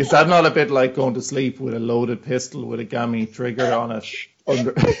know. Is that not a bit like going to sleep with a loaded pistol with a gammy trigger on it?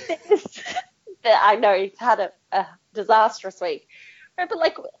 I know he's had a disastrous week. Right, but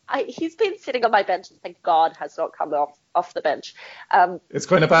like he's been sitting on my bench, and thank God has not come off the bench. It's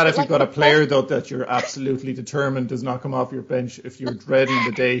kind of bad if you've got a player though that you're absolutely determined does not come off your bench. If you're dreading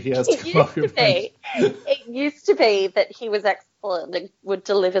the day he has to come off your bench. It used to be that he was excellent and would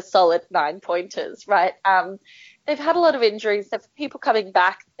deliver solid 9 pointers, right? They've had a lot of injuries. They've people coming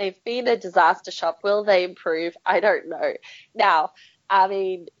back. They've been a disaster shop. Will they improve? I don't know. Now, I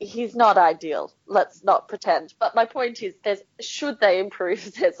mean, he's not ideal. Let's not pretend. But my point is, should they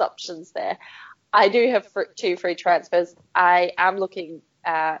improve, there's options there. I do have 2 free transfers. I am looking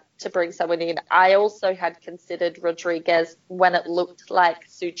to bring someone in. I also had considered Rodriguez when it looked like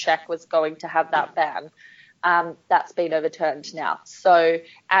Souček was going to have that ban. That's been overturned now. So,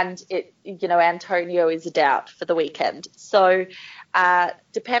 and Antonio is a doubt for the weekend. So,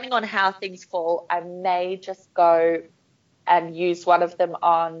 depending on how things fall, I may just go and use one of them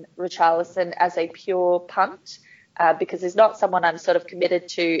on Richarlison as a pure punt, because he's not someone I'm sort of committed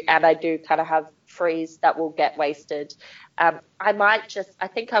to, and I do kind of have frees that will get wasted. I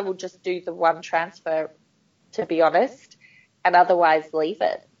think I will just do the 1 transfer, to be honest, and otherwise leave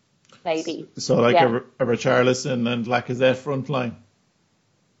it, maybe. So like a Richarlison and Lacazette front line?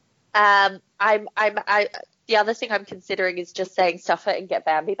 The other thing I'm considering is just saying stuff it and get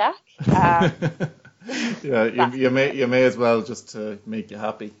Bambi back. Yeah, you may as well, just to make you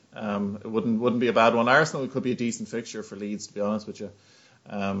happy. It wouldn't be a bad one. Arsenal could be a decent fixture for Leeds, to be honest with you.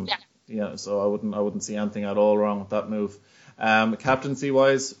 Yeah, so I wouldn't see anything at all wrong with that move. Captaincy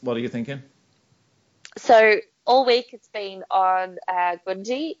wise, what are you thinking? So all week it's been on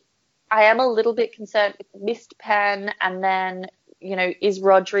Gundy. I am a little bit concerned with the missed pen, and then is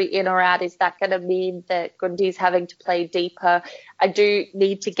Rodri in or out? Is that going to mean that Gundy's having to play deeper? I do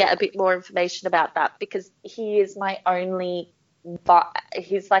need to get a bit more information about that, because he is my only,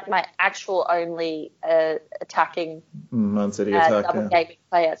 he's like my actual only attacking Man City attack, double gaming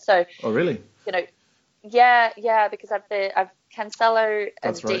player. So, oh really? Yeah, because I've Cancelo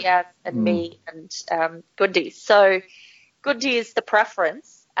and Diaz and me and Gundy. So Gundy is the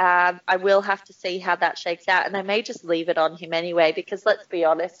preference. I will have to see how that shakes out, and I may just leave it on him anyway, because let's be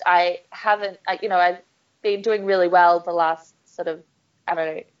honest, I've been doing really well the last sort of,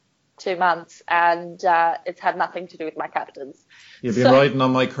 2 months, and it's had nothing to do with my captains. You've been riding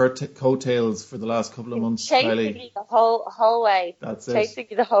on my coattails for the last couple of months, chasing you the whole way. That's chasing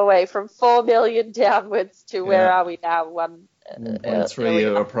you the whole way from 4 million downwards to where are we now?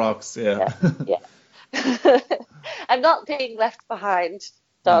 1.3 approx. Yeah. I'm not being left behind.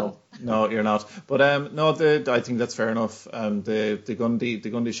 Done. No, you're not. But I think that's fair enough. The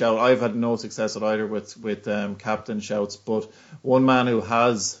Gundy shout, I've had no success at either with captain shouts, but one man who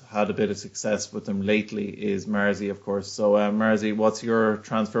has had a bit of success with them lately is Marzi, of course. So Marzi, what's your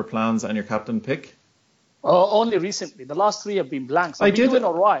transfer plans and your captain pick? Only recently. The last 3 have been blanks. I've been doing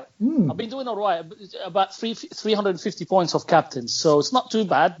all right. About 350 points of captains, so it's not too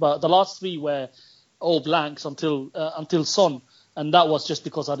bad. But the last 3 were all blanks until Son. And that was just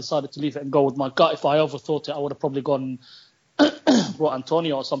because I decided to leave it and go with my gut. If I overthought it, I would have probably gone brought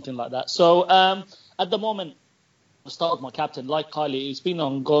Antonio or something like that. So at the moment, I start with my captain, like Kylie. He's been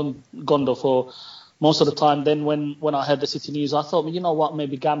on Gondo for most of the time. Then when I heard the City news, I thought, well, you know what,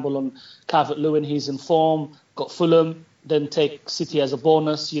 maybe gamble on Calvert-Lewin. He's in form, got Fulham, then take City as a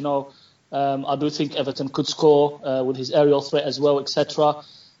bonus. I do think Everton could score with his aerial threat as well, etc.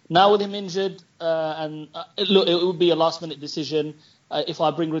 Now with him injured, it would be a last-minute decision. If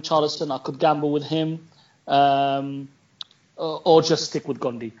I bring Richarlison, I could gamble with him, or just stick with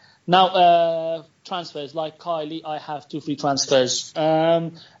Gundy. Now, transfers, like Kylie, I have 2 free transfers.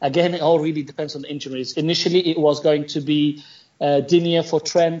 Again, it all really depends on the injuries. Initially, it was going to be Digne for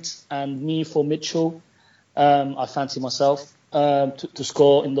Trent and me for Mitchell. I fancy myself to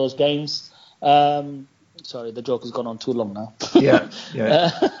score in those games. Sorry, the joke has gone on too long now. Yeah.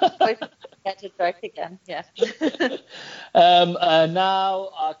 Get to joke again. Yeah. Now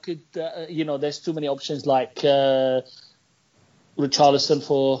I could, there's too many options like Richarlison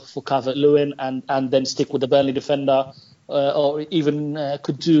for Calvert-Lewin and then stick with the Burnley defender, or even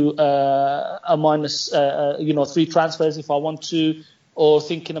could do a minus, 3 transfers if I want to, or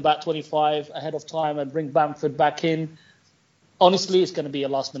thinking about 25 ahead of time and bring Bamford back in. Honestly, it's going to be a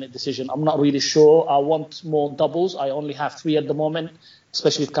last-minute decision. I'm not really sure. I want more doubles. I only have 3 at the moment,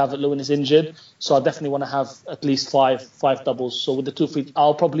 especially if Calvert-Lewin is injured. So I definitely want to have at least five doubles. So with the 2 free,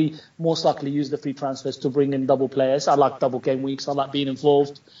 I'll probably most likely use the free transfers to bring in double players. I like double game weeks. I like being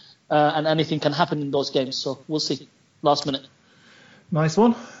involved. And anything can happen in those games. So we'll see. Last minute. Nice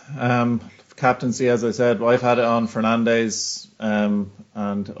one. Captaincy, as I said, I've had it on Fernandes, and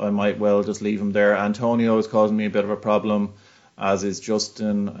I might well just leave him there. Antonio is causing me a bit of a problem, as is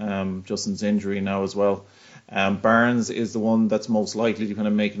Justin. Justin's injury now as well. Barnes is the one that's most likely to kind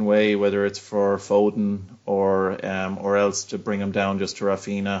of making way, whether it's for Foden or else to bring him down just to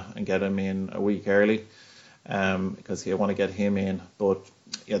Rafinha and get him in a week early, because I want to get him in. But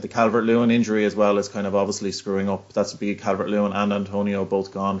yeah, the Calvert-Lewin injury as well is kind of obviously screwing up. That's be Calvert-Lewin and Antonio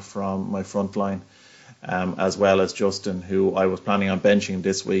both gone from my front line. As well as Justin, who I was planning on benching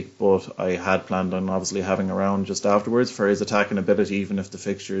this week, but I had planned on obviously having around just afterwards for his attacking ability, even if the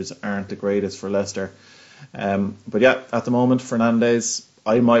fixtures aren't the greatest for Leicester. But yeah, at the moment, Fernandes,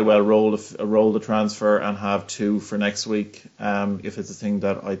 I might well roll the transfer and have 2 for next week, if it's a thing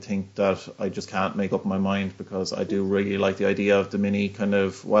that I think that I just can't make up my mind, because I do really like the idea of the mini kind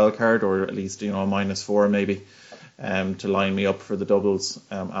of wild card, or at least -4 maybe. To line me up for the doubles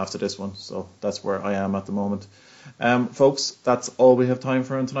after this one. So that's where I am at the moment. Folks, that's all we have time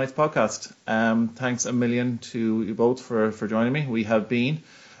for in tonight's podcast. Thanks a million to you both for joining me. We have been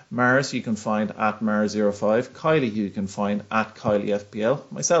Mars, who you can find at Mars05, Kylie, who you can find at KylieFPL,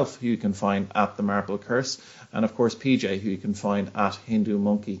 myself, who you can find at The Marple Curse, and of course PJ, who you can find at Hindu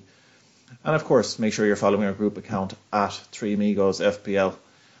Monkey. And of course, make sure you're following our group account at 3 Amigos FPL.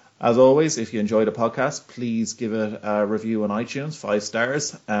 As always, if you enjoy the podcast, please give it a review on iTunes, 5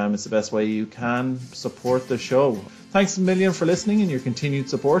 stars. It's the best way you can support the show. Thanks a million for listening and your continued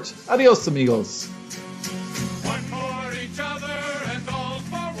support. Adios, amigos. One for each other and all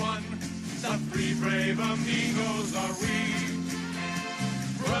for one. The 3 brave amigos are we.